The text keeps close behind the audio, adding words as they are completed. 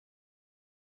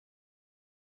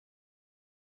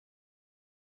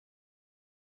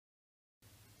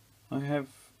I have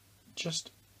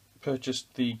just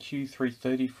purchased the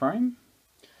Q330 frame.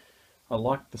 I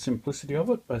like the simplicity of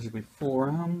it, basically 4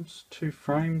 arms, 2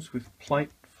 frames with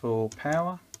plate for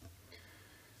power,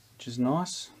 which is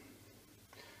nice.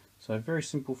 So very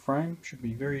simple frame, should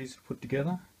be very easy to put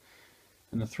together.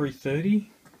 And the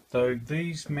 330, though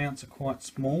these mounts are quite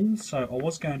small, so I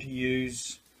was going to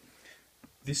use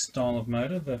this style of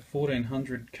motor, the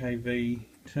 1400 kV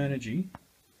Turnigy,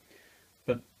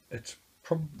 but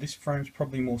this frame's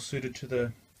probably more suited to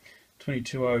the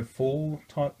 2204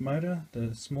 type motor,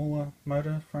 the smaller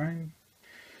motor frame.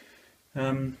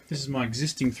 This is my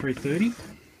existing 330.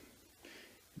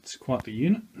 It's quite the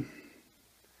unit.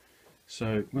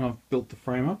 So when I've built the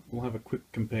frame up, we'll have a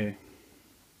quick compare.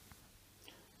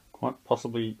 Quite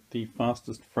possibly the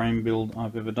fastest frame build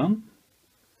I've ever done.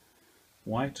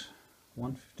 Weight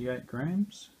 158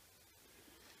 grams.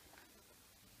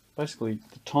 Basically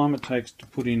the time it takes to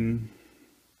put in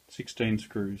 16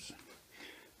 screws.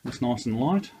 It's nice and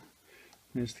light.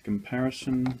 There's the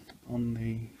comparison on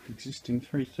the existing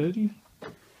 330.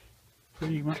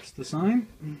 Pretty much the same.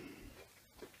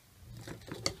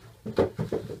 So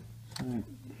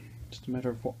just a matter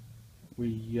of what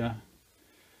we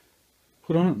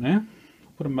put on it now.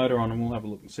 I'll put a motor on and we'll have a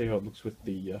look and see how it looks with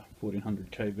the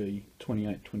 1400 kV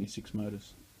 2826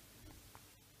 motors.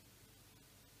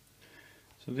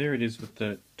 So there it is with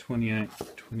the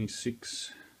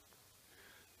 2826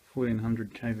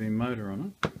 1400 kV motor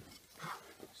on it.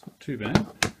 It's not too bad.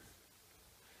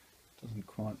 Doesn't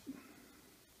quite.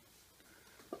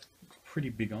 Looks pretty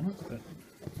big on it, but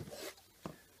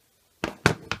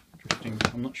drifting.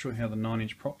 I'm not sure how the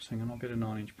 9-inch props. Hang on, I'll get a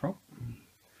 9-inch prop.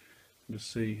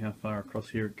 Just see how far across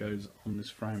here it goes on this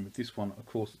frame. With this one, of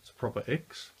course, it's a proper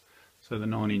X, so the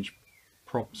 9-inch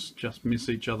props just miss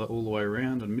each other all the way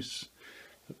around and miss.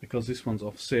 But because this one's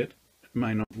offset, it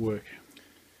may not work.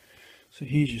 So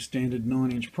here's your standard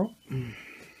 9-inch prop.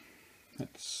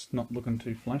 That's not looking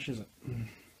too flash, is it?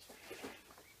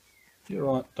 You're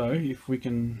right though, if we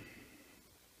can,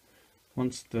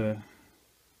 once the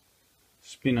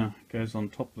spinner goes on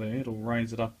top there, it'll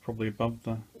raise it up probably above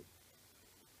the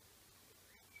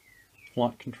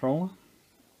flight controller.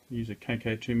 Use a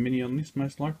KK2 Mini on this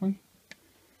most likely.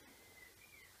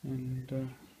 And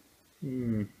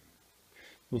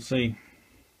we'll see.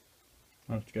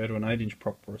 I'll have to go to an 8-inch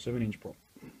prop or a 7-inch prop.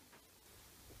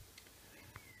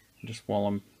 Just while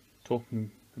I'm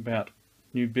talking about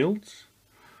new builds,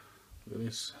 look at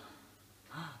this.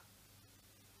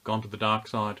 Gone to the dark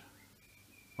side.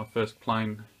 My first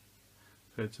plane,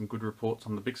 heard some good reports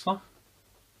on the Bixler.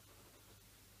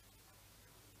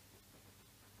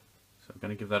 So I'm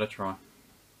going to give that a try.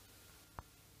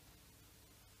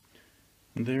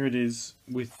 And there it is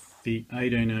with the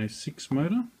 1806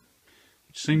 motor,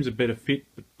 which seems a better fit,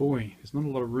 but boy, there's not a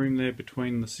lot of room there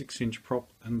between the 6-inch prop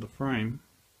and the frame.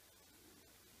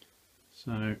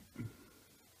 So,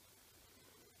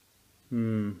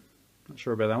 not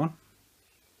sure about that one.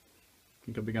 I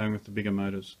think I'll be going with the bigger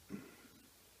motors.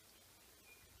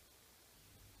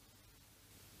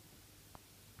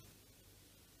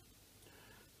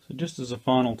 So just as a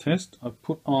final test, I've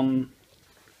put on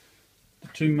the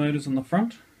 2 motors on the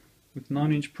front with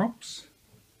 9-inch props,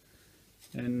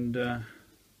 and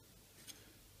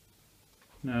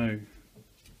no,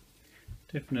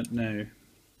 definite no.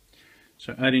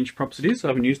 So 8-inch props it is. I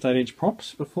haven't used 8-inch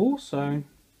props before, so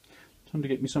time to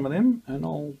get me some of them, and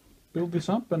I'll build this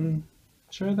up and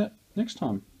show that next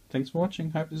time. Thanks for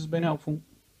watching. Hope this has been helpful.